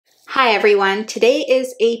Hi everyone, today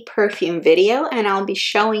is a perfume video and I'll be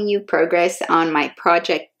showing you progress on my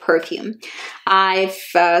project Perfume. I've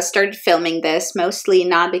started filming this mostly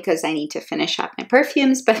not because I need to finish up my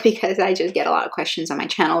perfumes, but because I just get a lot of questions on my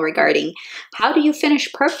channel regarding how do you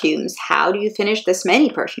finish perfumes? How do you finish this many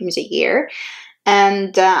perfumes a year?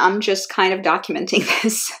 And I'm just kind of documenting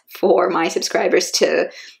this for my subscribers to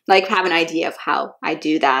like have an idea of how I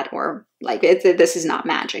do that, or like this is not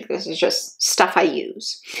magic. This is just stuff I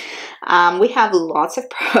use. We have lots of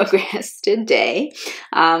progress today.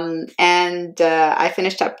 I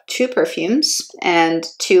finished up 2 perfumes and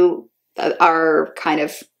 2 are kind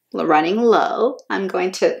of running low. I'm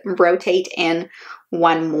going to rotate in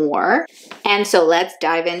 1 more. And so let's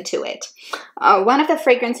dive into it. One of the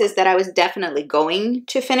fragrances that I was definitely going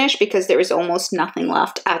to finish because there was almost nothing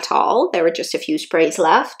left at all, there were just a few sprays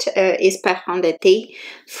left, is Perfume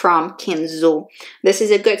from Kenzo. This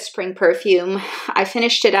is a good spring perfume. I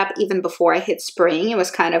finished it up even before I hit spring. It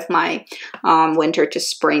was kind of my winter to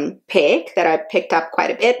spring pick that I picked up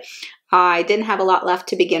quite a bit. I didn't have a lot left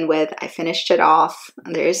to begin with. I finished it off.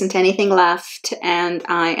 There isn't anything left, and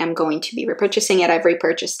I am going to be repurchasing it. I've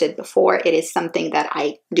repurchased it before. It is something that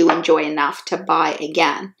I do enjoy enough to buy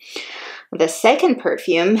again. The second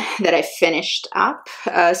perfume that I finished up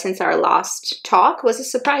since our last talk was a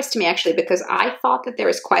surprise to me, actually, because I thought that there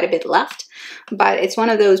was quite a bit left, but it's one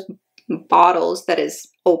of those bottles that is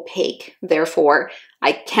opaque. Therefore,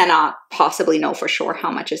 I cannot possibly know for sure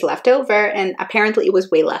how much is left over, and apparently it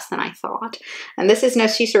was way less than I thought. And this is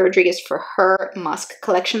Narciso Rodriguez for her Musk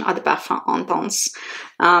collection, Eau de Parfum Intense.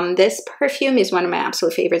 This perfume is one of my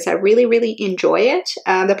absolute favorites. I really enjoy it.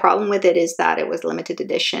 The problem with it is that it was limited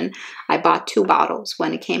edition. I bought 2 bottles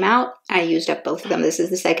when it came out. I used up both of them. This is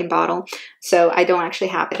the second bottle, so I don't actually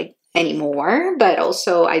have it anymore, but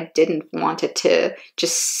also I didn't want it to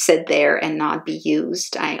just sit there and not be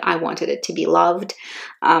used. I wanted it to be loved.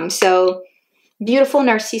 So beautiful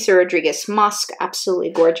Narciso Rodriguez Musk,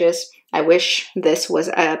 absolutely gorgeous. I wish this was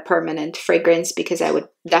a permanent fragrance because I would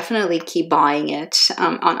definitely keep buying it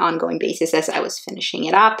on an ongoing basis as I was finishing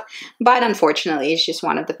it up. But unfortunately, it's just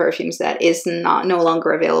one of the perfumes that is no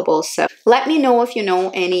longer available. So let me know if you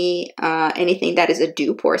know anything that is a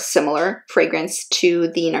dupe or a similar fragrance to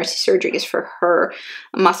the Narciso Rodriguez for her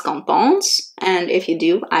Musk Intense. And if you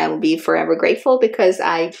do, I will be forever grateful because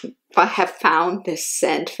I have found this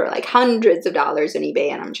scent for like hundreds of dollars on eBay,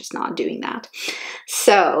 and I'm just not doing that.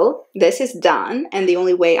 So this is done, and the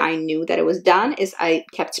only way I knew that it was done is I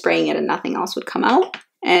kept spraying it and nothing else would come out,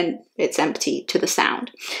 and it's empty to the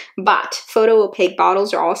sound. But photo opaque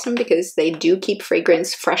bottles are awesome because they do keep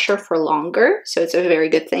fragrance fresher for longer, so it's a very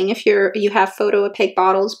good thing if you have photo opaque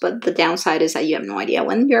bottles. But the downside is that you have no idea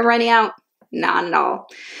when you're running out. Not at all.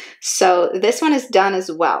 So this one is done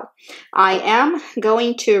as well. I am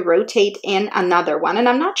going to rotate in another one, and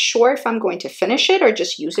I'm not sure if I'm going to finish it or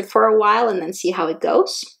just use it for a while and then see how it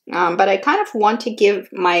goes. But I kind of want to give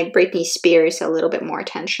my Britney Spears a little bit more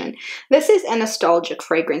attention. This is a nostalgic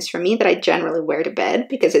fragrance for me that I generally wear to bed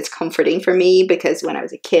because it's comforting for me, because when I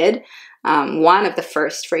was a kid, one of the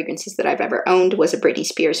first fragrances that I've ever owned was a Britney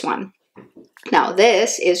Spears one. Now,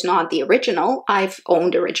 this is not the original. I've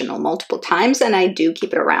owned original multiple times, and I do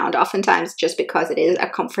keep it around, oftentimes just because it is a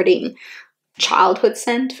comforting childhood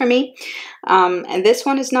scent for me. And this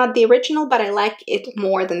one is not the original, but I like it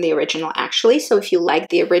more than the original, actually. So if you like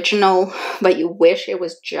the original, but you wish it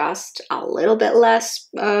was just a little bit less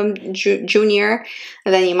junior,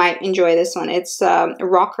 then you might enjoy this one. It's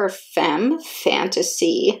Rocker Femme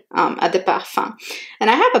Fantasy Eau de Parfum. And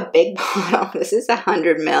I have a big bottle. This is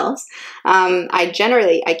 100 mils.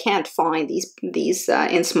 I can't find these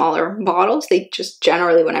in smaller bottles. They just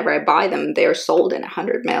generally, whenever I buy them, they're sold in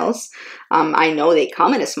 100 mils. I know they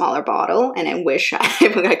come in a smaller bottle, and I wish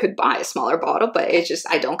I could buy a smaller bottle, but it's just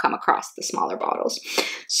I don't come across the smaller bottles.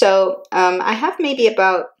 So I have maybe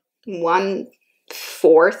about 1/4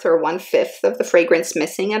 or 1/5 of the fragrance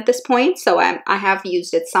missing at this point, so I have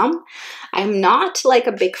used it some. I'm not like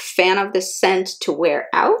a big fan of the scent to wear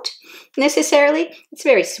out necessarily. It's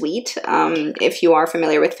very sweet. If you are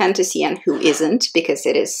familiar with Fantasy, and who isn't, because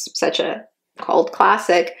it is such a cult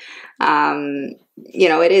classic, you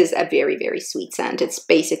know, it is a very sweet scent. It's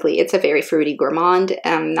a very fruity gourmand,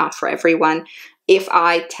 not for everyone. If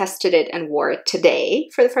I tested it and wore it today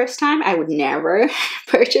for the first time, I would never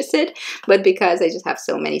purchase it. But because I just have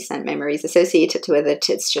so many scent memories associated with it,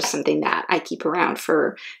 it's just something that I keep around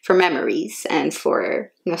for memories and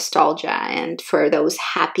for nostalgia and for those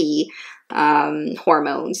happy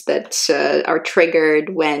hormones that are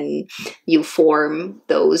triggered when you form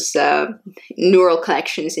those neural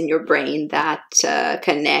connections in your brain that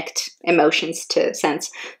connect emotions to scents.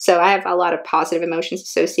 So I have a lot of positive emotions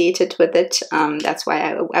associated with it. That's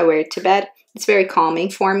why I wear it to bed. It's very calming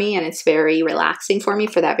for me, and it's very relaxing for me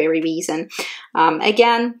for that very reason.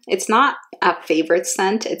 Again, it's not a favorite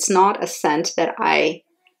scent. It's not a scent that I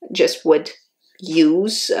just would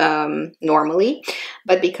use normally,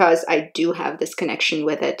 but because I do have this connection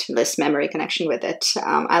with it, this memory connection with it,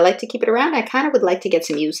 I like to keep it around. I kind of would like to get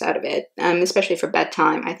some use out of it, especially for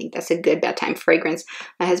bedtime. I think that's a good bedtime fragrance.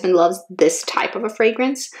 My husband loves this type of a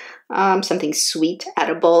fragrance, something sweet,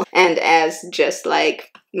 edible, and as just like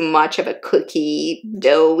much of a cookie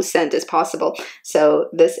dough scent as possible. So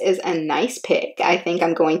this is a nice pick. I think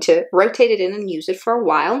I'm going to rotate it in and use it for a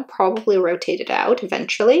while, probably rotate it out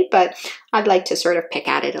eventually, but I'd like to sort of pick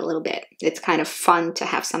at it a little bit. It's kind of fun to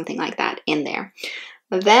have something like that in there.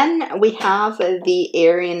 Then we have the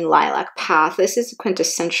Aryan Lilac Path. This is a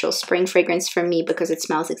quintessential spring fragrance for me because it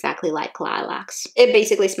smells exactly like lilacs. It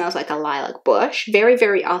basically smells like a lilac bush. Very,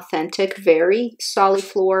 very authentic, very solid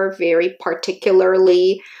floor, very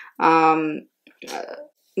particularly high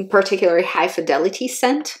fidelity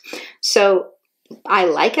scent. So I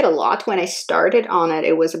like it a lot. When I started on it,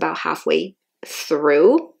 it was about halfway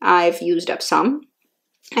through. I've used up some.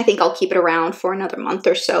 I think I'll keep it around for another month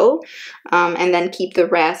or so, and then keep the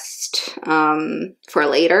rest for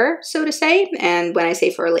later, so to say. And when I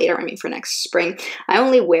say for later, I mean for next spring. I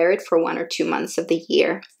only wear it for 1 or 2 months of the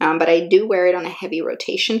year, but I do wear it on a heavy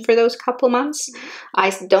rotation for those couple months.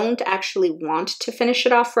 I don't actually want to finish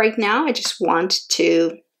it off right now. I just want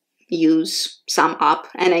to use some up,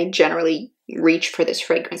 and I generally reach for this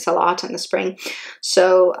fragrance a lot in the spring.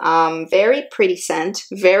 So very pretty scent,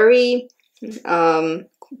 very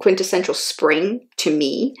quintessential spring to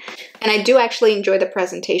me. And I do actually enjoy the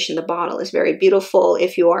presentation. The bottle is very beautiful.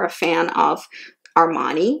 If you are a fan of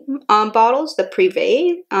Armani bottles, the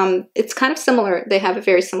Privé, it's kind of similar. They have a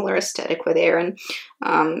very similar aesthetic with Aran.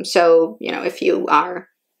 So, you know, if you are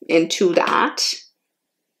into that,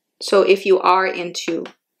 so if you are into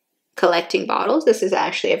collecting bottles, this is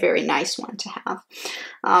actually a very nice one to have.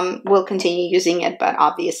 We'll continue using it, but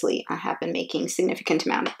obviously I have been making significant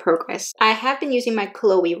amount of progress. I have been using my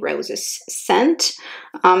Chloe Roses scent.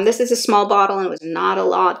 This is a small bottle and it was not a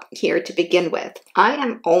lot here to begin with. I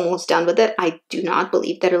am almost done with it. I do not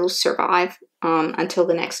believe that it'll survive until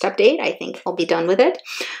the next update. I think I'll be done with it.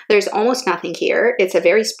 There's almost nothing here. It's a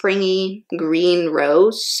very springy green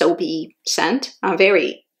rose soapy scent.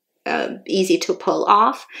 Very easy to pull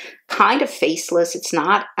off, kind of faceless. It's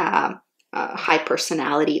not a high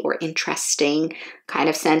personality or interesting kind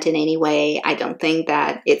of scent in any way. I don't think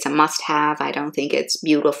that it's a must-have. I don't think it's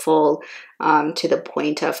beautiful to the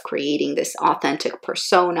point of creating this authentic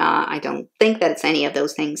persona. I don't think that it's any of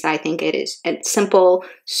those things. I think it is a simple,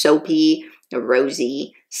 soapy,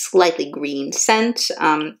 rosy, slightly green scent.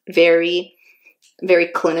 Very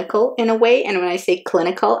clinical in a way. And when I say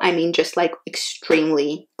clinical, I mean just like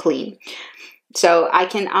extremely clean. So I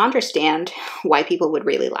can understand why people would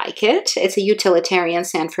really like it. It's a utilitarian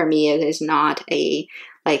scent for me. It is not a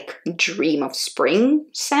like dream of spring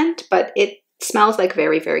scent, but it smells like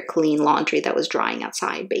very, very clean laundry that was drying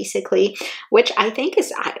outside, basically, which I think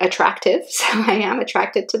is attractive. So I am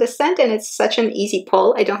attracted to the scent, and it's such an easy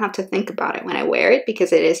pull. I don't have to think about it when I wear it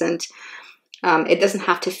because it isn't it doesn't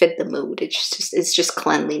have to fit the mood. It's just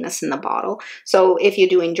cleanliness in the bottle. So if you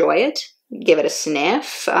do enjoy it, give it a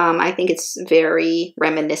sniff. I think it's very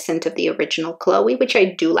reminiscent of the original Chloe, which I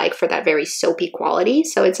do like for that very soapy quality.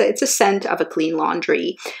 So it's a scent of a clean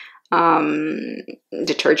laundry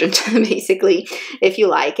detergent, basically. If you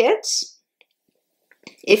like it,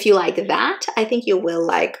 if you like that, I think you will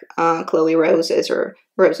like Chloe Roses or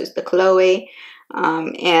Roses the Chloe.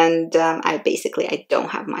 I don't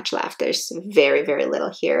have much left. There's very, very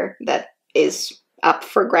little here that is up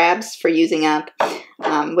for grabs for using up,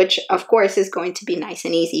 which of course is going to be nice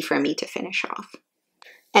and easy for me to finish off.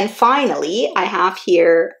 And finally, I have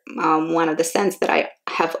here one of the scents that I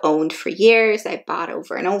have owned for years. I bought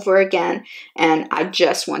over and over again, and I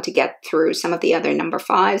just want to get through some of the other number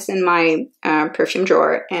 5s in my perfume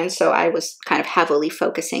drawer. And so I was kind of heavily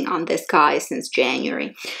focusing on this guy since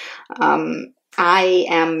January. I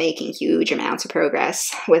am making huge amounts of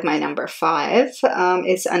progress with my number 5.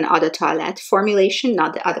 It's an Eau de Toilette formulation,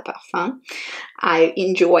 not the Eau de Parfum. I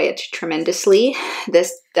enjoy it tremendously.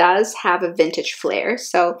 This does have a vintage flair,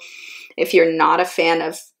 so if you're not a fan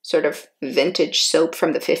of sort of vintage soap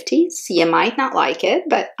from the 50s, you might not like it,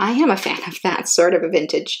 but I am a fan of that sort of a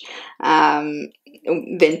vintage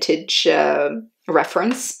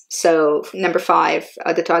reference. So number 5,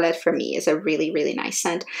 Eau de Toilette for me is a really, really nice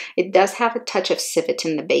scent. It does have a touch of civet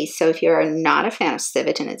in the base. So if you're not a fan of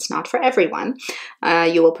civet, and it's not for everyone,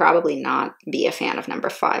 you will probably not be a fan of number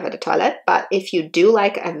 5, Eau de Toilette. But if you do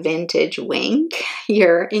like a vintage wink,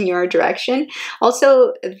 you're in your direction.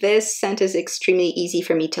 Also, this scent is extremely easy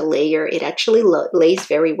for me to layer. It actually lays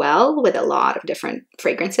very well with a lot of different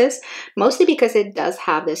fragrances, mostly because it does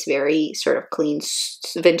have this very sort of clean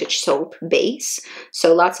vintage soap base.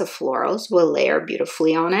 So lots of florals will layer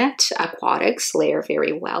beautifully on it. Aquatics layer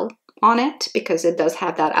very well on it because it does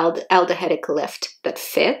have that aldehydic lift that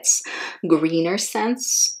fits. Greener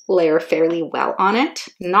scents layer fairly well on it.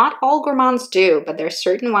 Not all gourmands do, but there's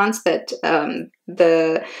certain ones that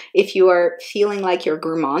if you are feeling like your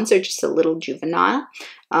gourmands are just a little juvenile,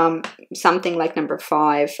 something like number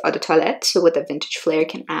 5, Eau de Toilette with a vintage flair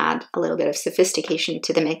can add a little bit of sophistication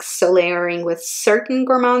to the mix. So layering with certain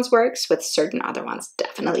gourmands works, with certain other ones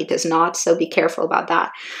definitely does not. So be careful about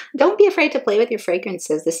that. Don't be afraid to play with your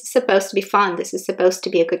fragrances. This is supposed to be fun. This is supposed to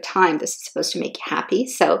be a good time. This is supposed to make you happy.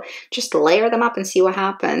 So just layer them up and see what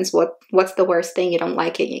happens. What's the worst thing? You don't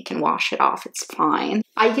like it, you can wash it off. It's fine.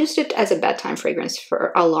 I used it as a bedtime fragrance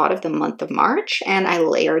for a lot of the month of March, and I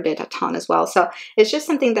layered it a ton as well. So it's just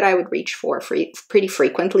something that I would reach for pretty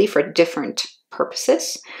frequently for different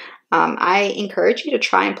purposes. I encourage you to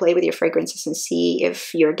try and play with your fragrances and see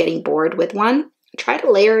if you're getting bored with one. Try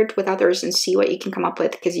to layer it with others and see what you can come up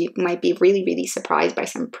with, because you might be really, really surprised by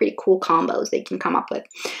some pretty cool combos that you can come up with.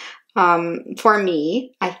 For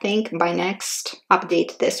me, I think by next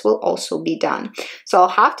update, this will also be done. So I'll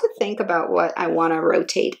have to think about what I want to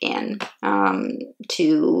rotate in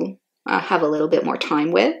to have a little bit more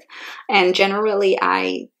time with. And generally,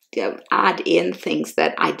 I add in things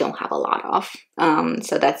that I don't have a lot of.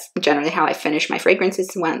 So that's generally how I finish my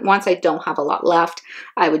fragrances. Once I don't have a lot left,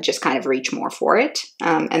 I would just kind of reach more for it.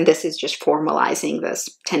 And this is just formalizing this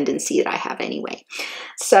tendency that I have anyway.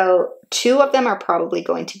 So 2 of them are probably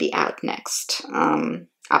going to be out next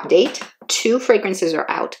update. 2 fragrances are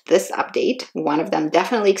out this update. One of them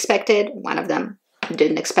definitely expected. One of them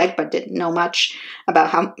didn't expect, but didn't know much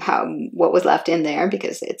about what was left in there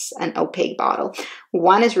because it's an opaque bottle.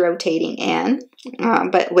 One is rotating in,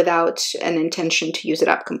 but without an intention to use it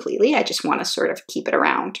up completely. I just want to sort of keep it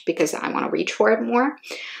around because I want to reach for it more.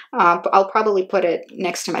 I'll probably put it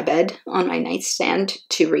next to my bed on my nightstand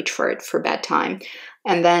to reach for it for bedtime.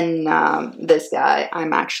 And then this guy,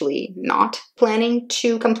 I'm actually not planning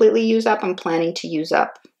to completely use up. I'm planning to use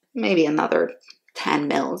up maybe another 10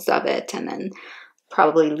 mils of it and then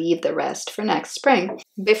probably leave the rest for next spring.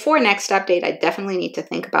 Before next update, I definitely need to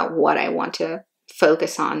think about what I want to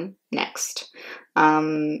focus on next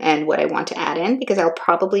and what I want to add in, because I'll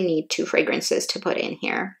probably need 2 fragrances to put in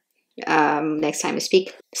here next time we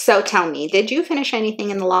speak. So tell me, did you finish anything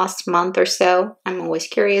in the last month or so? I'm always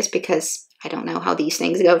curious because I don't know how these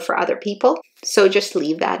things go for other people. So just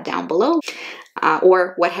leave that down below.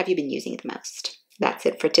 Or what have you been using the most? That's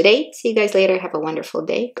it for today. See you guys later. Have a wonderful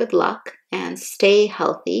day. Good luck and stay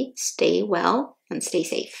healthy, stay well, and stay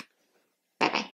safe. Bye-bye.